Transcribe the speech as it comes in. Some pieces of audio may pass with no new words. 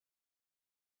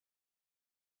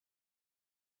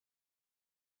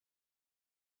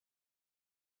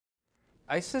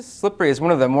Ice is slippery is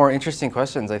one of the more interesting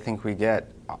questions I think we get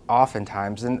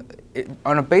oftentimes, and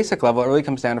on a basic level it really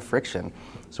comes down to friction.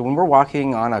 So when we're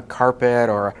walking on a carpet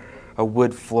or a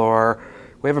wood floor,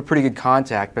 we have a pretty good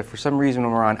contact, but for some reason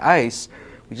when we're on ice,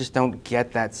 we just don't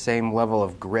get that same level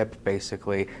of grip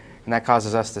basically, and that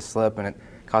causes us to slip, and it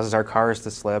causes our cars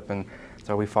to slip, and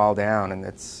so we fall down, and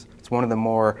it's one of the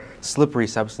more slippery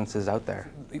substances out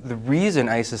there. The reason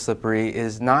ice is slippery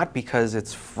is not because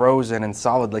it's frozen and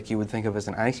solid like you would think of as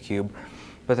an ice cube,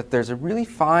 but that there's a really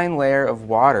fine layer of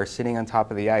water sitting on top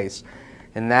of the ice,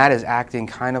 and that is acting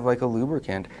kind of like a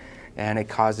lubricant, and it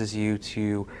causes you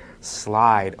to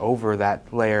slide over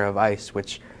that layer of ice,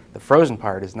 which the frozen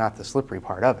part is not the slippery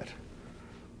part of it.